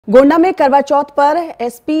गोंडा में करवा चौथ पर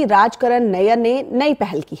एसपी जकरन ने नई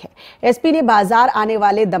पहल की है। एसपी ने बाजार आने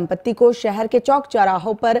वाले दंपत्ति को शहर के चौक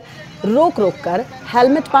चौराहों पर रोक कर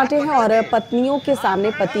हेलमेट बांटे हैं और पत्नियों के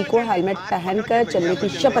सामने पति को हेलमेट पहनकर चलने की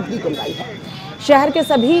शपथ भी दिलवाई है। शहर के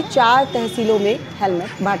सभी 4 तहसीलों में हेलमेट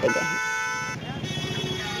बांटे गए हैं।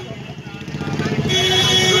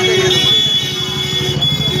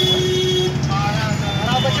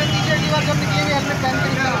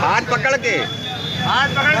 हाथ पकड़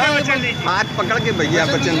के भैया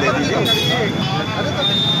वचन दे दीजिए।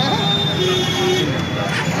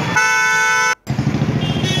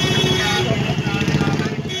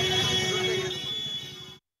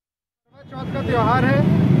 चौथ का त्योहार है,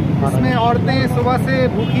 इसमें औरतें सुबह से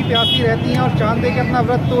भूखी प्यासी रहती हैं और चांद दे के अपना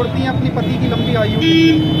व्रत तोड़ती हैं अपनी पति की लंबी आयु के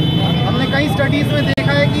लिए। हमने कई स्टडीज में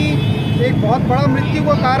देखा है कि एक बहुत बड़ा मृत्यु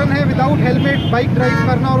का कारण है विदाउट हेलमेट बाइक ड्राइव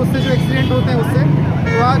करना और उससे जो एक्सीडेंट होते हैं उससे।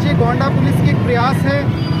 तो आज ये गोंडा पुलिस की एक प्रयास है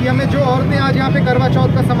कि हमें जो औरतें आज यहाँ पे करवा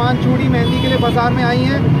चौथ का सामान चूड़ी मेहंदी के लिए बाजार में आई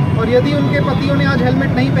हैं और यदि उनके पतियों ने आज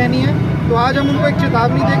हेलमेट नहीं पहनी है तो आज हम उनको एक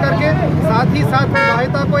चेतावनी दे करके साथ ही साथ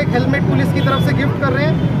विवाहिता को एक हेलमेट पुलिस की तरफ से गिफ्ट कर रहे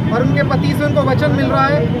हैं और उनके पति से उनको वचन मिल रहा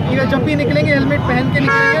है कि वे जब भी निकलेंगे हेलमेट पहन के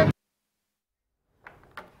निकलेंगे।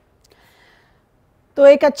 तो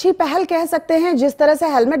एक अच्छी पहल कह सकते हैं जिस तरह से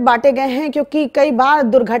हेलमेट बांटे गए हैं, क्योंकि कई बार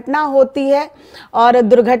दुर्घटना होती है और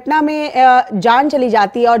दुर्घटना में जान चली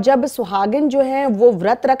जाती है और जब सुहागिन जो है वो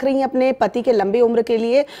व्रत रख रही हैं अपने पति के लंबी उम्र के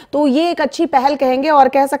लिए, तो ये एक अच्छी पहल कहेंगे और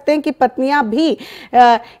कह सकते हैं कि पत्नियां भी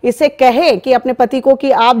इसे कहें कि अपने पति को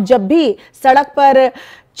कि आप जब भी सड़क पर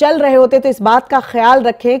चल रहे होते तो इस बात का ख्याल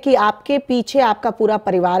रखें कि आपके पीछे आपका पूरा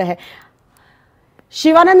परिवार है।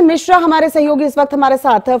 शिवानंद मिश्रा हमारे सहयोगी इस वक्त हमारे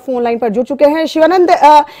साथ फोन लाइन पर जुड़ चुके हैं। शिवानंद,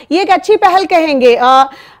 ये एक अच्छी पहल कहेंगे।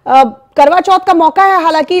 करवा चौथ का मौका है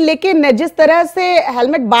हालांकि, लेकिन जिस तरह से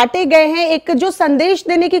हेलमेट बांटे गए हैं, एक जो संदेश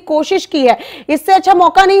देने की कोशिश की है, इससे अच्छा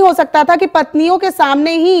मौका नहीं हो सकता था कि पत्नियों के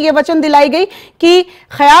सामने ही ये वचन दिलाई गई कि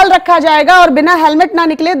ख्याल रखा जाएगा और बिना हेलमेट ना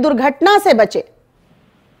निकले, दुर्घटना से बचे।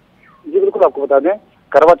 जी बिल्कुल, आपको बता दें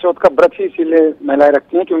करवा चौथ का व्रत ही इसीलिए महिलाएं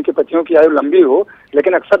रखती हैं कि उनके पतियों की आयु लंबी हो,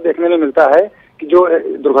 लेकिन अक्सर देखने में मिलता है कि जो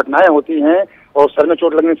दुर्घटनाएं होती हैं और सर में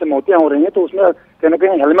चोट लगने से मौतें हो रही हैं तो उसमें कहीं ना कहीं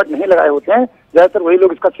हेलमेट नहीं लगाए होते हैं, ज्यादातर वही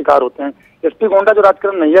लोग इसका शिकार होते हैं। एसपी गोंडा जो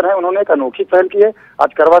जकरन है, उन्होंने एक अनोखी पहल की है।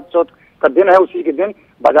 आज करवा चौथ का दिन है, उसी के दिन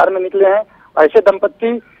बाजार में निकले हैं ऐसे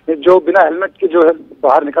दंपत्ति जो बिना हेलमेट के जो है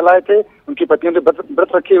बाहर निकल आए थे, उनकी पत्नियों ने व्रत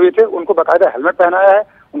रखे हुए थे, उनको बाकायदा हेलमेट पहनाया है,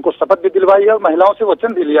 उनको शपथ भी दिलवाई है और महिलाओं से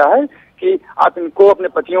वचन भी लिया है कि आप इनको अपने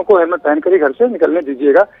पतियों को हेलमेट पहनकर ही घर से निकलने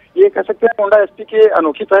दीजिएगा। ये कह सकते हैं गोंडा एसपी की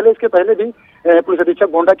अनोखी पहल है। इसके पहले भी पुलिस अधीक्षक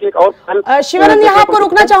गोंडा की एक और पहल। शिवानंद, यहाँ आपको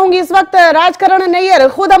रुकना चाहूंगी। इस वक्त जकरन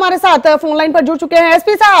खुद हमारे साथ फोन लाइन पर जुड़ चुके हैं।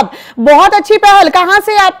 एसपी साहब, बहुत अच्छी पहल, कहाँ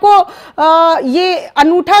से आपको ये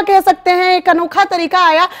अनूठा कह सकते हैं, एक अनोखा तरीका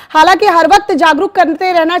आया? हालांकि हर वक्त जागरूक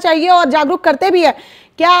करते रहना चाहिए और जागरूक करते भी है।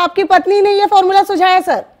 क्या आपकी पत्नी ने ये फॉर्मूला सुझाया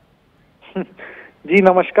सर? जी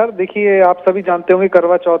नमस्कार। देखिए, आप सभी जानते होंगे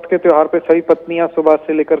करवा चौथ के त्योहार पे सभी पत्नियां सुबह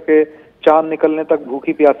से लेकर के चांद निकलने तक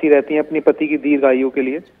भूखी प्यासी रहती हैं अपनी पति की दीर्घ आयु के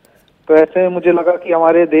लिए। तो ऐसे मुझे लगा कि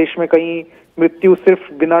हमारे देश में कहीं मृत्यु सिर्फ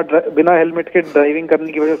बिना हेलमेट के ड्राइविंग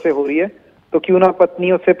करने की वजह से हो रही है, तो क्यों ना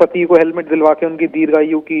पत्नियों से पति को हेलमेट दिलवा के उनकी दीर्घ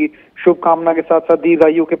आयु की शुभकामना के साथ साथ दीर्घ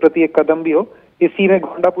आयु के प्रति एक कदम भी हो। इसी में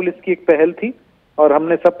गोंडा पुलिस की एक पहल थी और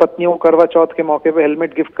हमने सब पत्नियों को करवा चौथ के मौके पे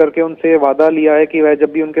हेलमेट गिफ्ट करके उनसे वादा लिया है कि वह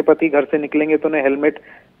जब भी उनके पति घर से निकलेंगे तो उन्हें हेलमेट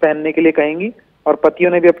पहनने के लिए कहेंगी और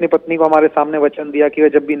पतियों ने भी अपनी पत्नी को हमारे सामने वचन दिया कि वह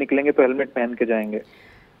जब भी निकलेंगे तो हेलमेट पहन के जाएंगे।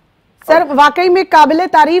 सर, वाकई में काबिले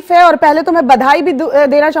तारीफ है और पहले तो मैं बधाई भी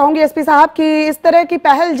देना चाहूंगी एसपी साहब कि इस तरह की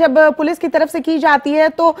पहल जब पुलिस की तरफ से की जाती है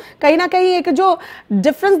तो कहीं ना कहीं एक जो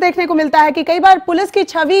डिफरेंस देखने को मिलता है कि कई बार पुलिस की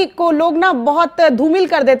छवि को लोग ना बहुत धूमिल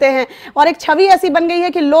कर देते हैं और एक छवि ऐसी बन गई है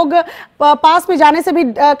कि लोग पास में जाने से भी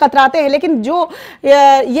कतराते हैं, लेकिन जो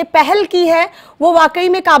ये पहल की है वो वाकई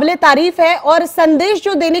में काबिले तारीफ है और संदेश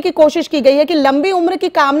जो देने की कोशिश की गई है कि लंबी उम्र की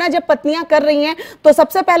कामना जब पत्नियां कर रही हैं तो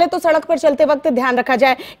सबसे पहले तो सड़क पर चलते वक्त ध्यान रखा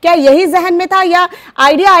जाए। क्या यही जहन में था या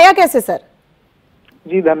आइडिया आया कैसे सर?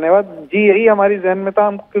 जी धन्यवाद। जी यही हमारी जहन में था,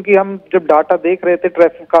 क्योंकि हम जब डाटा देख रहे थे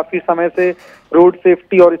ट्रैफिक काफी समय से रोड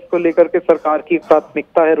सेफ्टी और इसको लेकर के सरकार की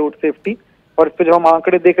प्राथमिकता है रोड सेफ्टी, और इस पे जब हम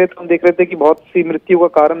आंकड़े देख रहे थे हम देख रहे थे कि बहुत सी मृत्यु का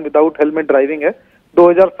कारण विदाउट हेलमेट ड्राइविंग है।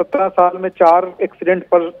 2017 साल में 4 एक्सीडेंट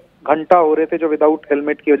पर घंटा हो रहे थे जो विदाउट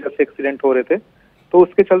हेलमेट की वजह से एक्सीडेंट हो रहे थे। तो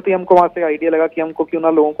उसके चलते हमको वहां से आइडिया लगा कि हमको क्यों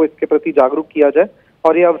ना लोगों को इसके प्रति जागरूक किया जाए,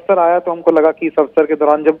 और ये अवसर आया तो हमको लगा कि इस अवसर के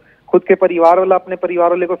दौरान जब खुद के परिवार वाला अपने परिवार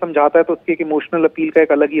वाले को समझाता है तो उसकी एक इमोशनल अपील का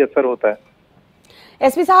एक अलग ही असर होता है।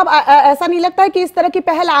 एसपी साहब, ऐसा नहीं लगता है कि इस तरह की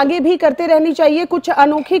पहल आगे भी करते रहनी चाहिए, कुछ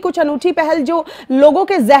अनूठी पहल जो लोगों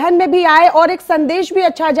के जहन में भी आए और एक संदेश भी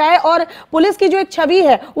अच्छा जाए और पुलिस की जो एक छवि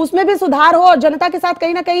है उसमें भी सुधार हो और जनता के साथ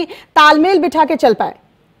कहीं ना कहीं तालमेल बिठा के चल पाए?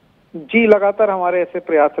 जी, लगातार हमारे ऐसे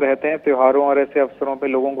प्रयास रहते हैं, त्योहारों और ऐसे अवसरों पे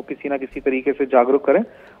लोगों को किसी ना किसी तरीके से जागरूक करें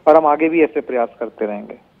और हम आगे भी ऐसे प्रयास करते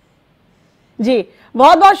रहेंगे। जी,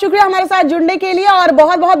 बहुत बहुत शुक्रिया हमारे साथ जुड़ने के लिए और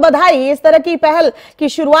बहुत बहुत बधाई इस तरह की पहल की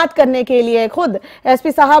शुरुआत करने के लिए। खुद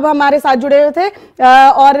एसपी साहब हमारे साथ जुड़े हुए थे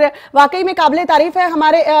और वाकई में काबिले तारीफ है।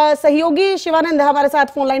 हमारे सहयोगी शिवानंद हमारे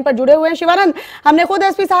साथ फोन लाइन पर जुड़े हुए हैं। शिवानंद, हमने खुद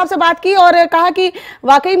एसपी साहब से बात की और कहा कि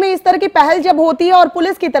वाकई में इस तरह की पहल जब होती है और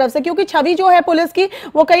पुलिस की तरफ से, क्योंकि छवि जो है पुलिस की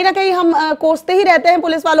वो कहीं ना कहीं हम कोसते ही रहते हैं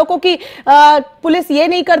पुलिस वालों को कि पुलिस ये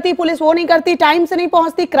नहीं करती, पुलिस वो नहीं करती, टाइम से नहीं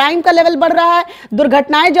पहुंचती, क्राइम का लेवल बढ़ रहा है,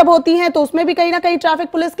 दुर्घटनाएं जब होती हैं तो उसमें भी कहीं ना कहीं ट्रैफिक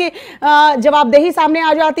पुलिस की जवाबदेही सामने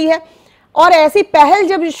आ जाती है। और ऐसी पहल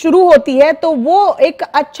जब शुरू होती है तो वो एक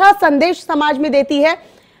अच्छा संदेश समाज में देती है,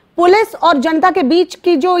 पुलिस और जनता के बीच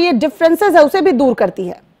की जो ये डिफरेंसेस है उसे भी दूर करती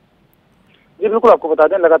है। जी बिल्कुल, आपको बता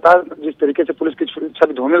दें लगातार जिस तरीके से पुलिस की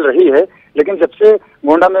छवि धूमिल रही है, लेकिन जब से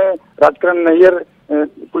गोंडा में जकरन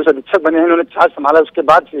पुलिस अधीक्षक बने हैं, इन्होंने चार्ज संभाला, उसके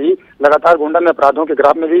बाद से ही लगातार गोंडा में अपराधों के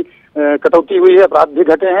ग्राफ में भी कटौती हुई है, अपराध भी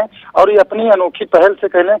घटे हैं। और ये अपनी अनोखी पहल से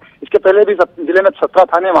कहलें, इसके पहले भी जिले में 17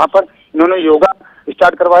 थाने वहां पर इन्होंने योगा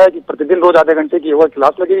स्टार्ट करवाया कि प्रतिदिन रोज आधे घंटे की योगा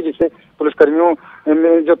क्लास लगेगी, जिससे पुलिस कर्मियों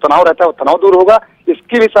में जो तनाव रहता है वो तनाव दूर होगा।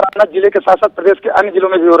 इसकी भी सराहना जिले के साथ साथ प्रदेश के अन्य जिलों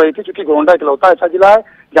में भी हो रही थी, क्योंकि गोंडा इकलौता ऐसा जिला है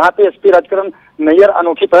जहाँ पे एसपी जकरन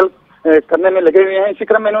अनोखी पहल करने में लगे हुए हैं। इसी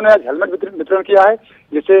क्रम में इन्होंने आज हेलमेट वितरण किया है,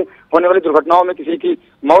 जिससे होने वाली दुर्घटनाओं में किसी की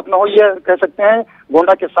मौत न हो। यह कह सकते हैं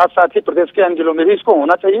गोंडा के साथ साथ ही प्रदेश के अन्य जिलों में भी इसको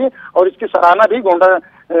होना चाहिए और इसकी सराहना भी गोंडा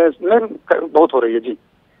में बहुत हो रही है। जी।